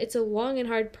said, it's a long and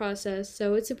hard process.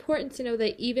 So it's important to know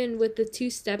that even with the 2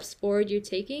 steps forward you're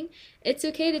taking, it's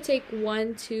okay to take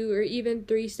 1, 2, or even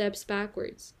 3 steps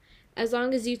backwards. As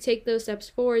long as you take those steps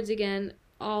forwards again,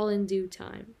 all in due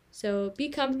time. So be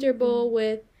comfortable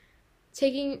with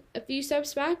taking a few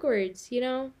steps backwards, you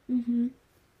know?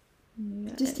 Yeah.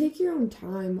 Just take your own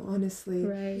time, honestly.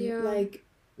 Right. Yeah. Like,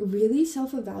 really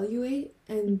self-evaluate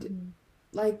and,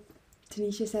 like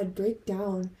Tanisha said, break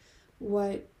down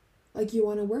what, like, you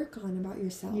want to work on about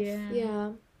yourself.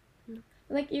 Yeah.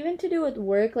 Like, even to do with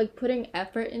work, like, putting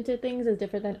effort into things is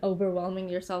different than overwhelming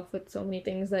yourself with so many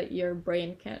things that your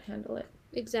brain can't handle it.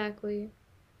 Exactly.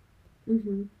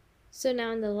 Mm-hmm. So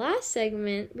now in the last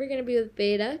segment, we're going to be with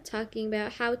Beta talking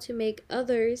about how to make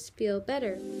others feel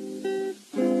better.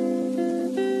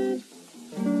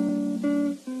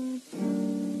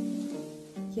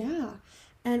 Yeah.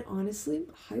 And honestly,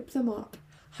 hype them up.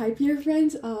 Hype your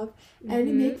friends up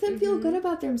and make them feel good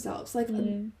about themselves.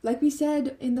 Like we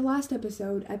said in the last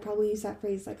episode, I probably used that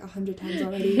phrase like 100 times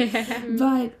already.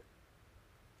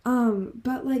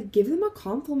 But like give them a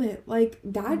compliment. Like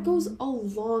that goes a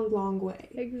long way.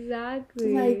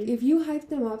 Exactly. Like if you hype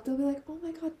them up, they'll be like, oh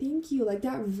my god, thank you. Like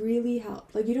that really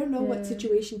helped. Like you don't know what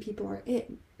situation people are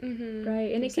in.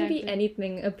 Right, and it can be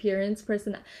anything, appearance,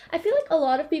 person. I feel like a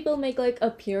lot of people make like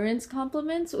appearance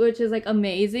compliments, which is like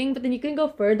amazing, but then you can go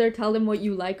further, tell them what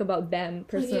you like about them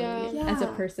personally as a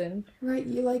person. Right,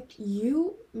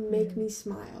 you make me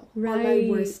smile on my Right.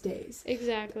 worst days.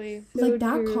 Exactly. So Like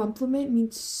that true. compliment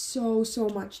means so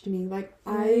much to me. Like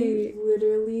I Right.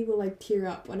 literally will like tear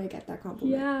up when I get that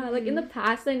compliment. Yeah, like in the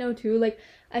past, I know too, like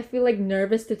I feel like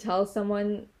nervous to tell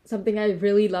someone something I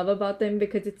really love about them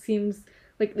because it seems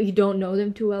like you don't know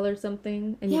them too well or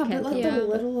something, and you Yeah, can't but like tell the them.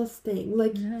 littlest thing.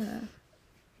 Like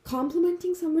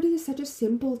complimenting somebody is such a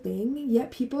simple thing,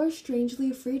 yet people are strangely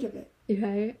afraid of it.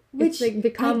 Right? Which it's like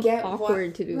become I get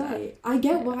awkward to do that. Right. I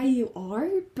get why you are,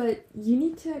 but you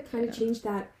need to kind of change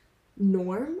that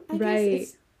norm, I guess.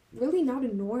 It's really not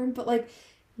a norm, but like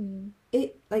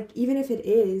it, like even if it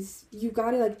is, you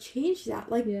gotta like change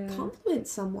that. Like compliment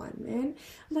someone, man.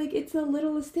 Like it's the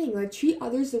littlest thing. Like treat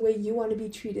others the way you want to be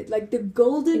treated. Like the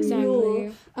golden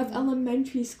rule of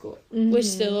elementary school. Which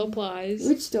still applies.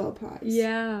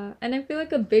 Yeah, and I feel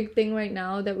like a big thing right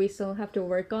now that we still have to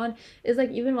work on is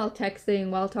like even while texting,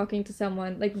 while talking to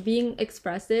someone, like being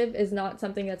expressive is not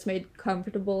something that's made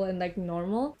comfortable and like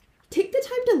normal. Take the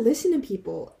time to listen to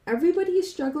people. Everybody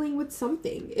is struggling with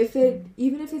something.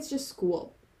 Even if it's just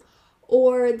school.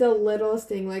 Or the littlest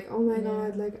thing, like, oh my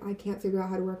god, like I can't figure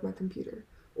out how to work my computer.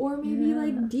 Or maybe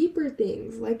like deeper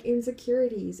things like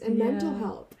insecurities and mental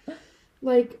health.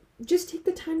 Like just take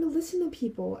the time to listen to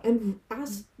people and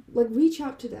ask, like reach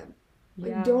out to them.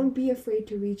 Like don't be afraid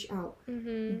to reach out.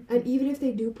 And even if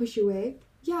they do push you away,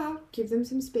 give them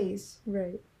some space.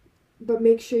 Right. But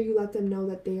make sure you let them know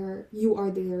that you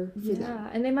are there for them. Yeah,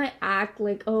 and they might act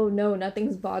like, oh no,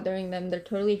 nothing's bothering them. They're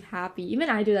totally happy. Even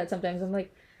I do that sometimes. I'm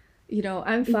like,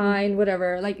 I'm fine,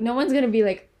 whatever. Like, no one's gonna be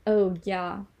like, oh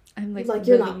yeah, I'm like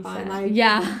you're really not fine.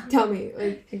 sad. Like, tell me.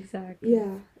 Like, exactly.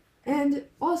 Yeah. And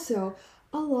also,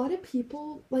 a lot of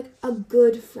people, like a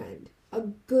good friend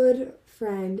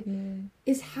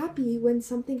is happy when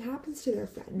something happens to their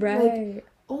friend. Right. Like,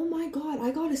 oh my god, I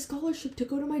got a scholarship to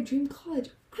go to my dream college.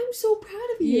 I'm so proud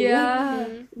of you. Yeah.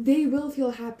 Like, they will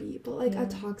feel happy. But like a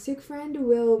toxic friend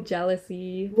will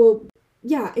jealousy.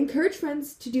 Encourage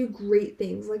friends to do great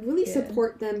things. Like really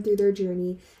support them through their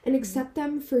journey and accept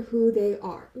them for who they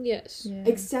are. Yes. Yeah.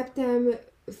 Accept them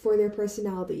for their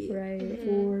personality. Right.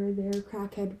 For their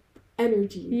crackhead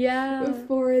energy. Yeah.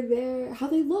 For how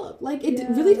they look. Like it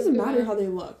really doesn't matter how they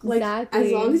look. Like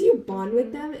as long as you bond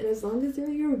with them and as long as they're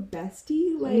your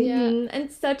bestie, like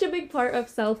and such a big part of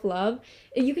self-love.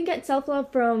 You can get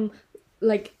self-love from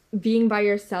like being by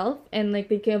yourself and like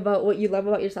thinking about what you love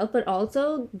about yourself, but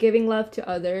also giving love to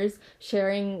others,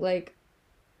 sharing like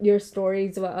your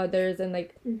stories about others, and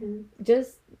like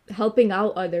just helping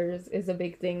out others is a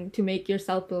big thing to make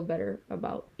yourself feel better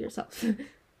about yourself.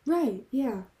 Right,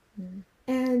 yeah.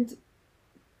 And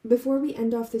before we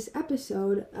end off this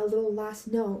episode, a little last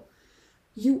note.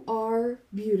 You are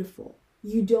beautiful.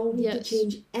 You don't need to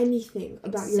change anything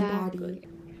about your body.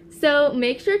 So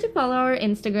make sure to follow our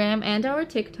Instagram and our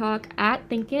TikTok at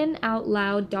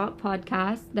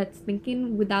thinkingoutloud.podcast. That's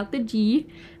thinking without the G.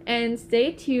 And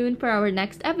stay tuned for our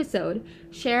next episode.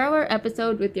 Share our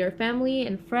episode with your family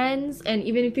and friends. And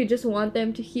even if you just want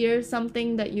them to hear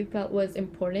something that you felt was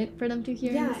important for them to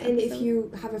hear. Yeah, and if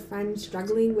you have a friend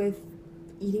struggling with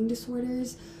eating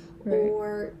disorders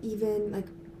or even like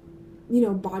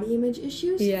body image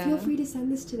issues, feel free to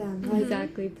send this to them. Like,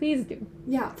 exactly. Please do.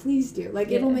 Yeah, please do.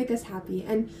 Like, it'll make us happy.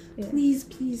 And please,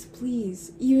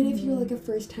 even if you're like a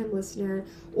first-time listener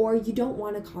or you don't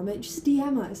want to comment, just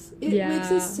DM us. It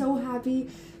makes us so happy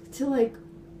to like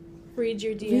read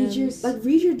your DMs.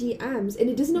 Read your DMs. And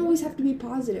it doesn't always have to be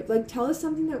positive. Like, tell us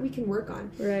something that we can work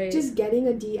on. Right. Just getting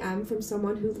a DM from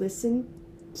someone who listened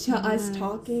to us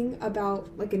talking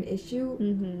about like an issue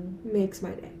makes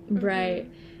my day.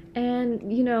 Right. And,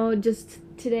 just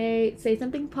today, say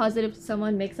something positive to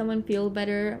someone, make someone feel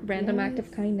better. Random act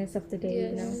of kindness of the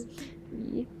day,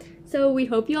 So we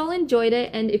hope you all enjoyed it.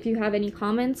 And if you have any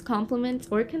comments, compliments,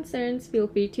 or concerns, feel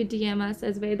free to DM us,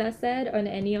 as Veda said, on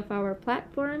any of our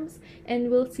platforms. And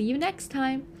we'll see you next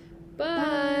time.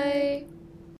 Bye.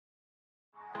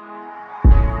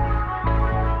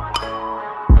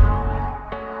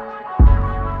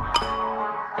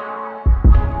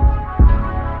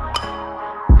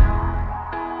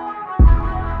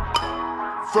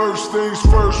 First things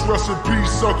first, rest in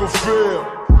peace, Uncle Phil.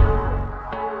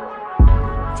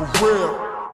 For real.